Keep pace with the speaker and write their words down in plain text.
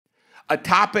a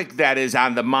topic that is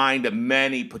on the mind of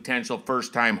many potential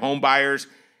first-time homebuyers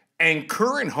and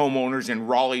current homeowners in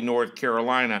Raleigh, North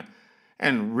Carolina,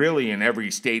 and really in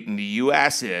every state in the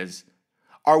U.S. is,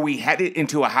 are we headed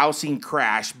into a housing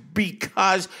crash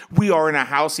because we are in a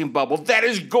housing bubble that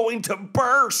is going to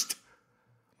burst?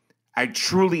 I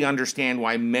truly understand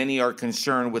why many are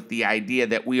concerned with the idea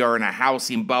that we are in a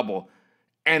housing bubble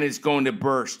and it's going to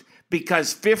burst.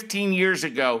 Because 15 years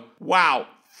ago,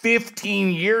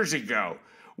 15 years ago,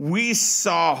 we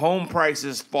saw home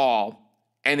prices fall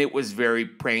and it was very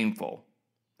painful.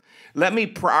 Let me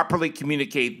properly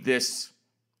communicate this.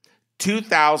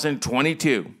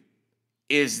 2022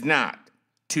 is not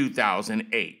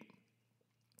 2008.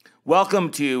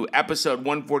 Welcome to episode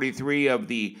 143 of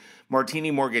the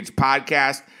Martini Mortgage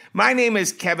Podcast. My name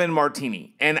is Kevin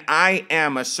Martini, and I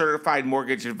am a certified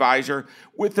mortgage advisor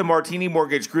with the Martini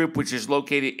Mortgage Group, which is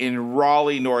located in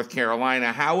Raleigh, North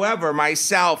Carolina. However,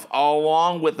 myself,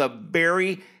 along with a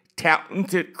very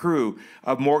talented crew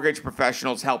of mortgage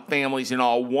professionals, help families in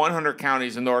all 100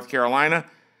 counties in North Carolina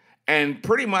and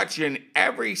pretty much in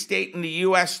every state in the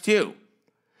U.S. too.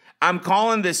 I'm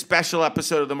calling this special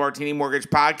episode of the Martini Mortgage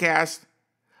Podcast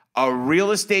a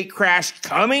real estate crash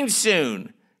coming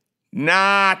soon.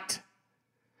 Not.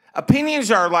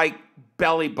 Opinions are like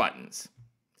belly buttons.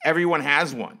 Everyone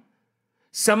has one.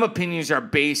 Some opinions are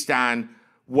based on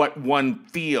what one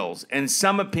feels, and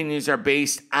some opinions are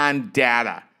based on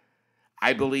data.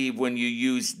 I believe when you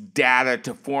use data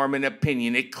to form an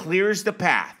opinion, it clears the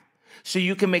path so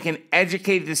you can make an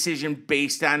educated decision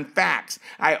based on facts.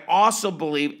 I also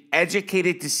believe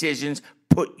educated decisions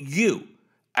put you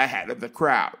ahead of the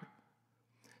crowd.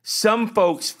 Some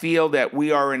folks feel that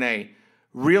we are in a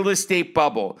real estate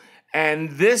bubble,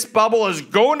 and this bubble is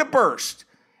going to burst.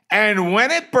 And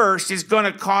when it bursts, it's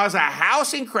going to cause a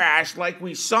housing crash like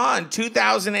we saw in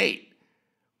 2008.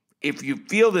 If you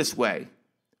feel this way,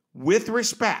 with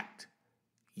respect,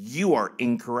 you are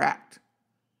incorrect.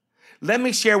 Let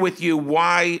me share with you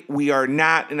why we are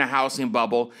not in a housing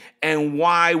bubble and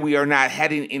why we are not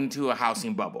heading into a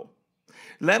housing bubble.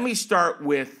 Let me start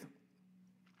with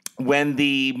when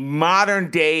the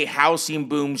modern day housing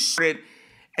boom started,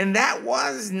 and that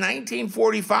was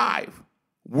 1945.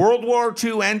 World War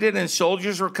II ended and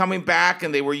soldiers were coming back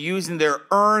and they were using their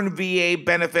earned VA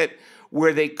benefit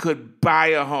where they could buy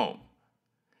a home.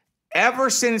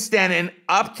 Ever since then and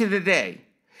up to today,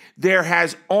 there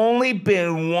has only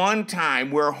been one time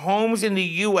where homes in the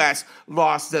U.S.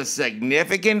 lost a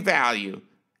significant value,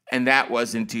 and that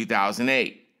was in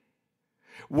 2008.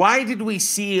 Why did we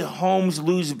see homes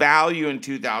lose value in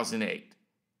 2008?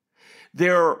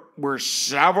 There were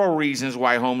several reasons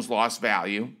why homes lost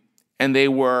value, and they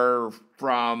were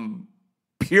from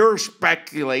pure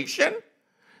speculation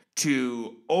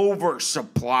to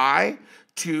oversupply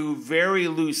to very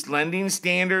loose lending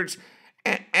standards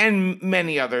and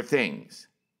many other things.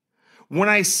 When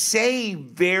I say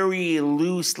very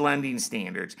loose lending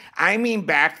standards, I mean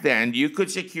back then you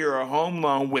could secure a home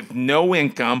loan with no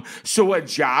income, so a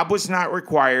job was not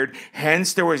required,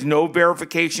 hence there was no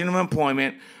verification of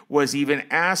employment was even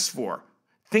asked for.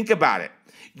 Think about it.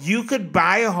 You could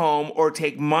buy a home or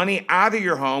take money out of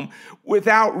your home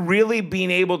without really being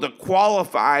able to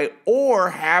qualify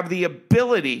or have the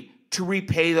ability to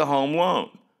repay the home loan.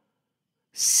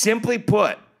 Simply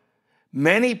put,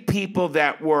 many people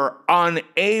that were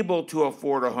unable to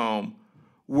afford a home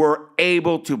were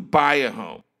able to buy a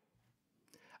home.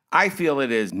 I feel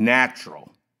it is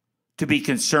natural to be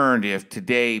concerned if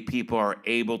today people are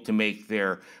able to make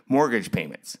their mortgage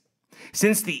payments.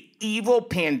 Since the evil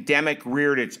pandemic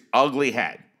reared its ugly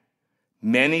head,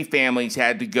 many families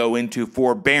had to go into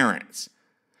forbearance.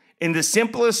 In the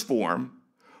simplest form,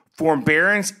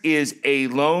 forbearance is a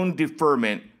loan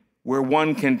deferment where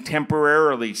one can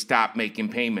temporarily stop making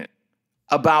payment.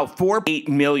 About 4.8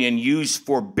 million used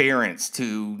forbearance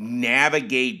to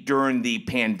navigate during the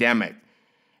pandemic.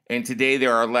 And today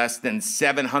there are less than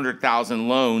 700,000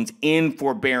 loans in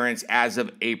forbearance as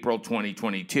of April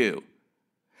 2022.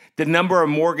 The number of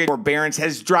mortgage forbearance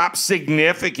has dropped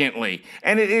significantly.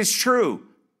 And it is true,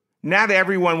 not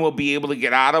everyone will be able to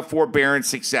get out of forbearance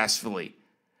successfully.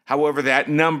 However, that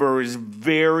number is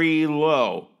very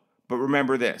low. But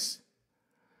remember this,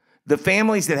 the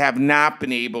families that have not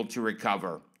been able to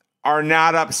recover are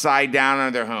not upside down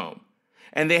on their home.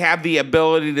 And they have the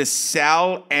ability to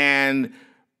sell and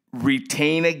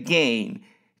retain a gain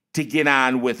to get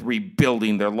on with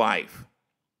rebuilding their life.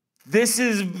 This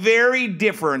is very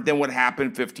different than what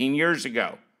happened 15 years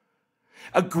ago.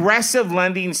 Aggressive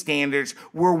lending standards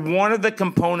were one of the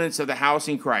components of the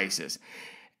housing crisis.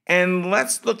 And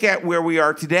let's look at where we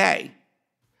are today.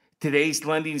 Today's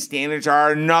lending standards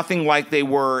are nothing like they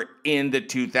were in the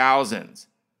 2000s.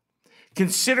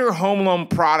 Consider home loan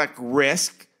product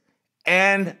risk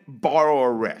and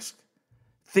borrower risk.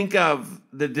 Think of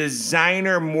the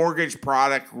designer mortgage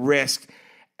product risk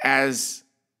as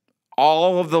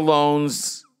all of the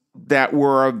loans that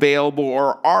were available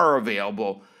or are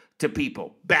available to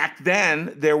people. Back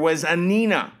then, there was a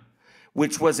NINA,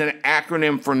 which was an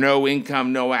acronym for no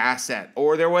income, no asset.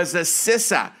 Or there was a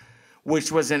CISA,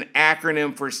 which was an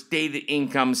acronym for stated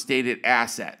income, stated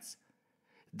assets.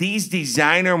 These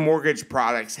designer mortgage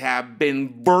products have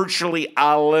been virtually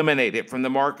eliminated from the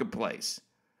marketplace.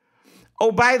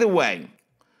 Oh, by the way,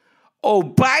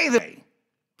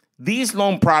 these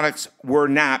loan products were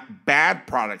not bad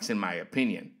products in my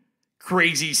opinion.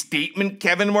 Crazy statement,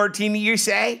 Kevin Martini, you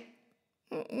say?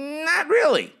 Not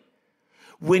really.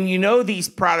 When you know these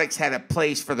products had a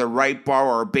place for the right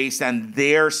borrower based on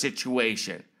their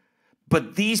situation,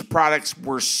 but these products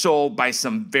were sold by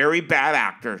some very bad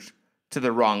actors to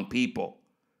the wrong people.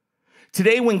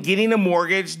 Today, when getting a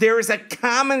mortgage, there is a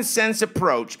common sense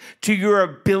approach to your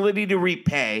ability to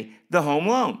repay the home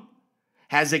loan.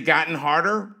 Has it gotten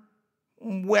harder?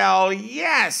 Well,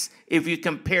 yes, if you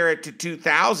compare it to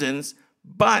 2000s,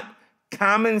 but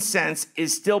common sense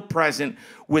is still present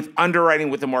with underwriting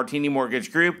with the Martini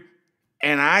Mortgage Group,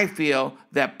 and I feel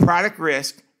that product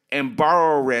risk and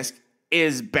borrower risk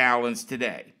is balanced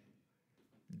today.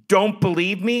 Don't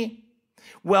believe me?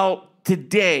 Well,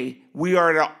 today we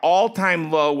are at an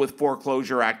all-time low with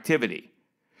foreclosure activity.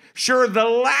 Sure, the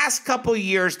last couple of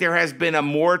years there has been a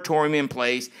moratorium in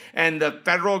place and the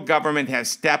federal government has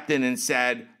stepped in and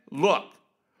said, look,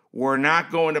 we're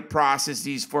not going to process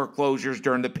these foreclosures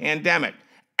during the pandemic.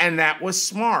 And that was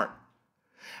smart.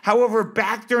 However,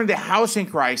 back during the housing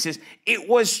crisis, it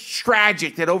was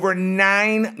tragic that over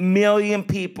 9 million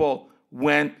people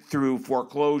went through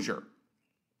foreclosure.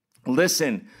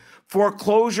 Listen,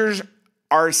 foreclosures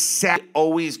are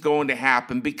always going to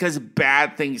happen because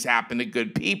bad things happen to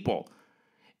good people.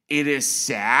 It is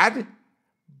sad,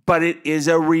 but it is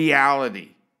a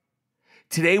reality.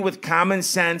 Today, with common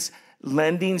sense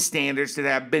lending standards that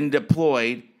have been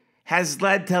deployed, has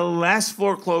led to less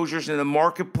foreclosures in the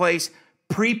marketplace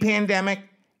pre-pandemic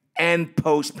and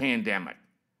post-pandemic.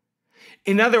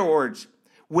 In other words,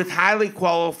 with highly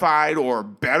qualified or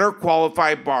better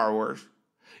qualified borrowers,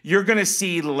 you're going to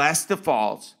see less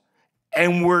defaults,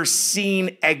 and we're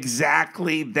seeing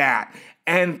exactly that,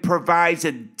 and provides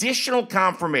additional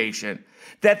confirmation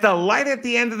that the light at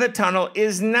the end of the tunnel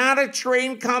is not a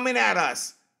train coming at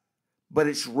us, but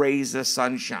it's rays of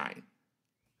sunshine.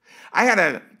 I had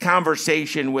a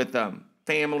conversation with a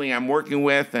family I'm working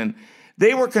with, and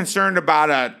they were concerned about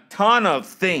a ton of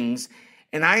things,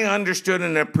 and I understood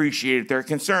and appreciated their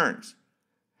concerns.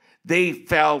 They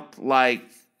felt like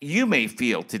you may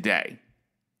feel today.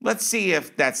 Let's see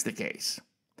if that's the case.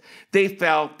 They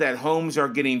felt that homes are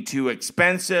getting too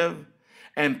expensive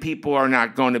and people are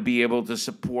not going to be able to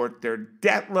support their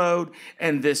debt load,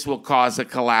 and this will cause a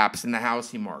collapse in the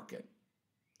housing market.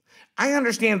 I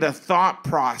understand the thought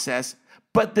process,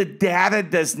 but the data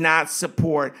does not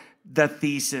support the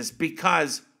thesis,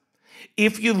 because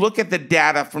if you look at the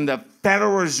data from the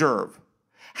Federal Reserve,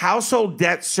 household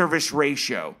debt service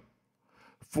ratio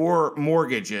for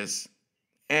mortgages,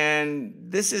 and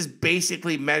this is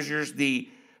basically measures the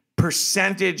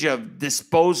percentage of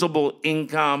disposable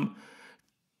income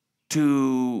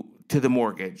to the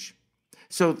mortgage.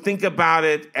 So think about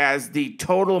it as the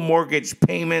total mortgage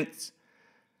payments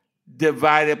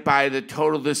divided by the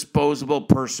total disposable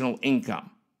personal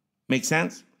income. Make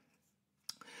sense?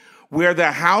 Where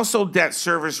the household debt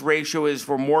service ratio is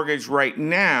for mortgage right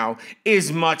now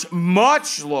is much,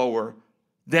 much lower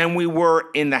than we were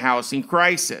in the housing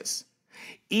crisis.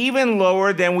 Even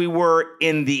lower than we were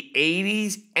in the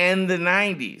 80s and the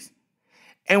 90s.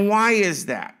 And why is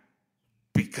that?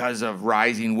 Because of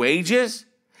rising wages,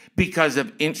 because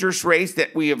of interest rates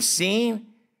that we have seen,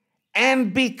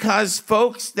 and because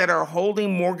folks that are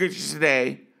holding mortgages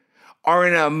today are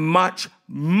in a much,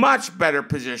 much better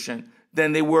position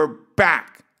than they were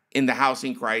back in the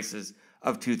housing crisis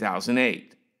of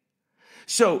 2008.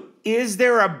 So is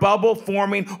there a bubble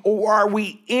forming, or are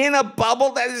we in a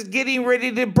bubble that is getting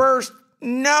ready to burst?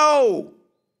 No.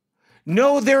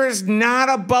 No, there is not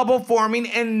a bubble forming,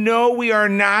 and no, we are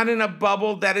not in a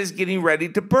bubble that is getting ready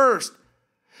to burst.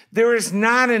 There is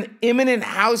not an imminent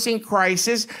housing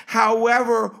crisis.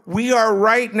 However, we are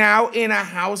right now in a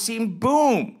housing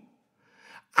boom.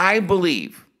 I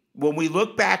believe when we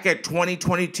look back at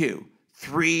 2022,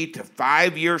 3 to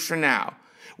 5 years from now,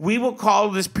 we will call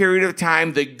this period of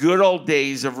time the good old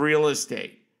days of real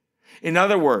estate. In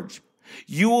other words,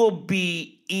 You will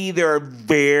be either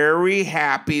very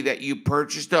happy that you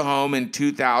purchased a home in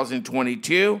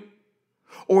 2022,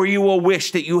 or you will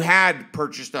wish that you had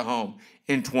purchased a home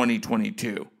in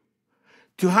 2022.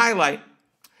 To highlight,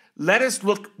 let us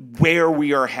look where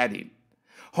we are heading.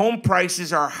 Home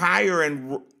prices are higher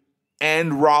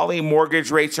and Raleigh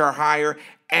mortgage rates are higher,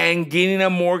 and getting a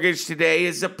mortgage today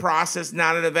is a process,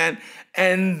 not an event.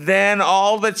 And then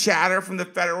all the chatter from the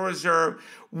Federal Reserve.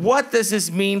 What does this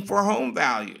mean for home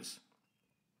values?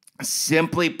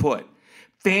 Simply put,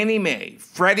 Fannie Mae,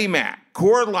 Freddie Mac,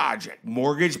 CoreLogic,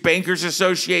 Mortgage Bankers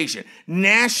Association,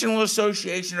 National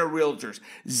Association of Realtors,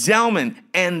 Zelman,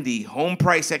 and the Home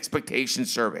Price Expectation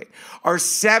Survey are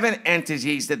 7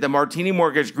 entities that the Martini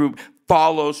Mortgage Group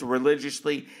follows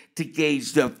religiously to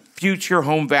gauge the future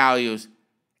home values.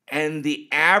 And the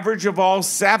average of all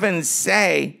 7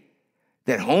 say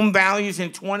that home values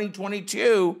in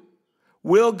 2022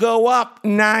 will go up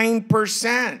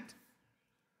 9%.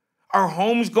 Are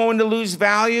homes going to lose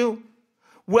value?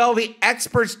 Well, the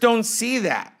experts don't see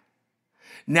that.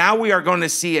 Now we are going to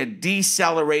see a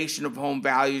deceleration of home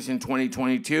values in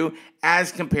 2022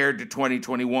 as compared to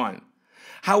 2021.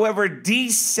 However,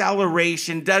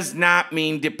 deceleration does not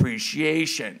mean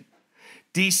depreciation.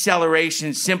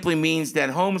 Deceleration simply means that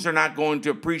homes are not going to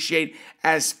appreciate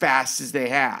as fast as they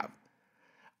have.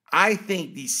 I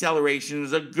think deceleration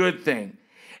is a good thing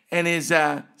and is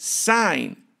a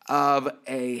sign of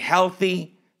a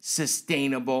healthy,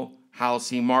 sustainable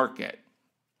housing market.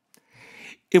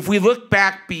 If we look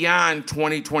back beyond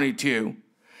 2022,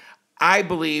 I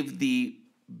believe the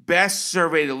best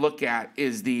survey to look at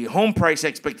is the Home Price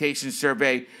Expectation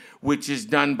Survey, which is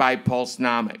done by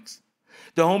Pulsenomics.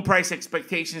 The Home Price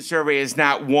Expectation Survey is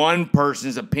not one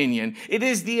person's opinion. It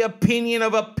is the opinion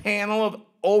of a panel of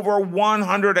over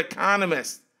 100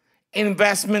 economists,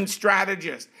 investment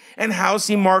strategists, and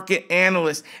housing market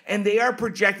analysts, and they are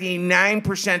projecting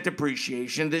 9%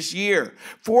 appreciation this year,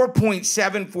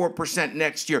 4.74%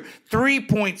 next year,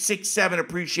 3.67%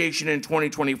 appreciation in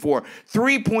 2024,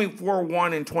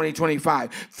 3.41% in 2025,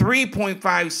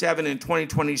 3.57% in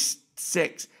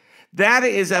 2026. That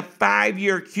is a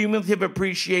 5-year cumulative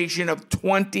appreciation of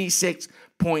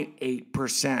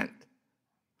 26.8%.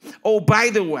 Oh, by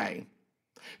the way,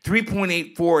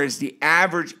 3.84 is the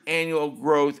average annual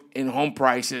growth in home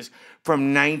prices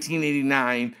from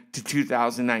 1989 to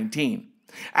 2019.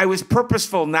 I was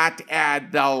purposeful not to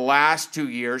add the last 2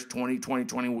 years, 2020,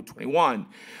 2021,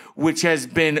 which has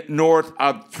been north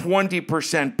of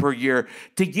 20% per year,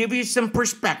 to give you some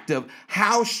perspective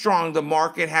how strong the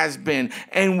market has been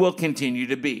and will continue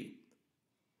to be.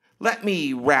 Let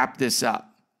me wrap this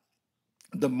up.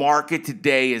 The market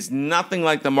today is nothing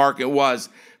like the market was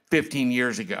 15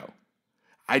 years ago.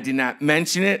 I did not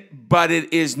mention it, but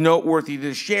it is noteworthy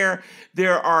to share.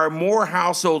 There are more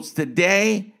households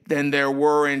today than there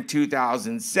were in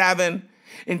 2007.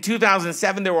 In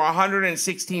 2007, there were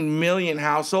 116 million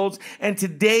households, and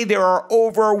today there are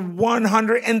over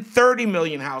 130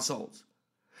 million households.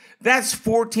 That's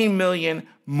 14 million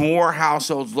more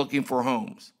households looking for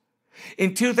homes.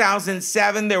 In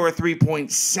 2007, there were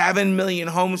 3.7 million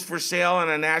homes for sale on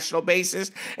a national basis,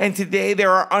 and today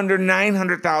there are under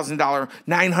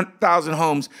 900,000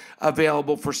 homes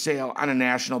available for sale on a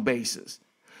national basis.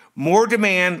 More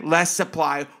demand, less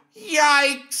supply.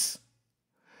 Yikes!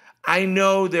 I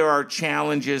know there are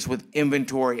challenges with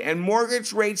inventory, and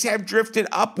mortgage rates have drifted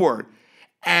upward.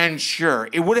 And sure,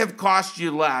 it would have cost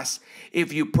you less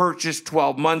if you purchased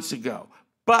 12 months ago,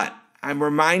 but I'm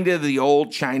reminded of the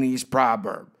old Chinese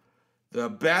proverb. The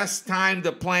best time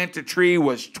to plant a tree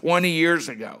was 20 years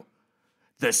ago.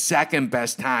 The second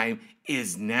best time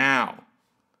is now.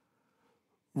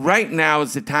 Right now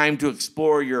is the time to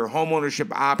explore your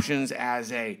homeownership options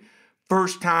as a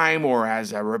first-time or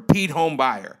as a repeat home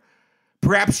buyer.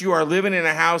 Perhaps you are living in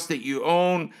a house that you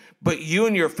own, but you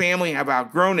and your family have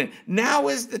outgrown it. Now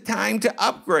is the time to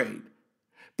upgrade.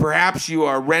 Perhaps you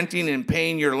are renting and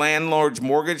paying your landlord's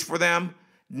mortgage for them.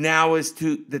 Now is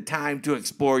the time to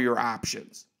explore your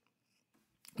options.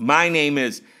 My name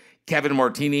is Kevin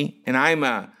Martini, and I'm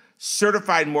a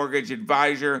certified mortgage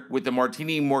advisor with the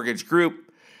Martini Mortgage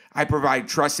Group. I provide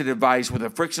trusted advice with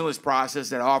a frictionless process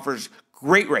that offers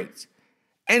great rates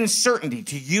and certainty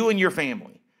to you and your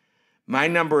family. My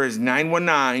number is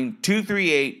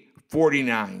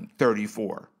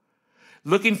 919-238-4934.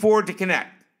 Looking forward to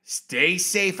connect. Stay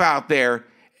safe out there,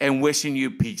 and wishing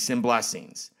you peace and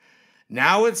blessings.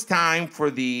 Now it's time for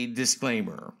the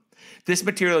disclaimer. This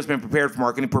material has been prepared for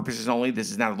marketing purposes only.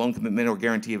 This is not a loan commitment or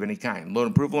guarantee of any kind. Loan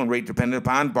approval and rate dependent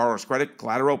upon borrower's credit,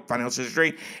 collateral, financial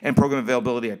history, and program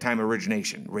availability at time of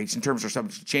origination. Rates and terms are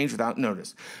subject to change without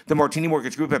notice. The Martini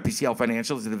Mortgage Group at PCL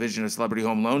Financial is a division of Celebrity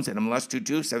Home Loans at MLS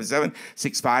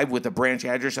 227765 with a branch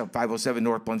address of 507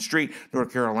 North Blunt Street,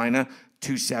 North Carolina,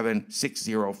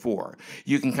 27604.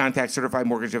 You can contact Certified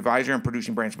Mortgage Advisor and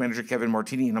Producing Branch Manager Kevin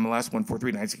Martini in MLS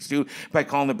 143962 by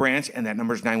calling the branch, and that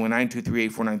number is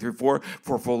 919-238-4934.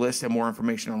 For a full list and more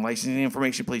information on licensing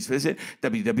information, please visit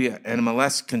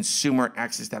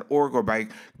www.nmlsconsumeraccess.org or by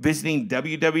visiting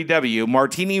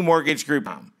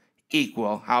www.martinimortgagegroup.com.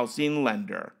 Equal housing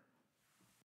lender.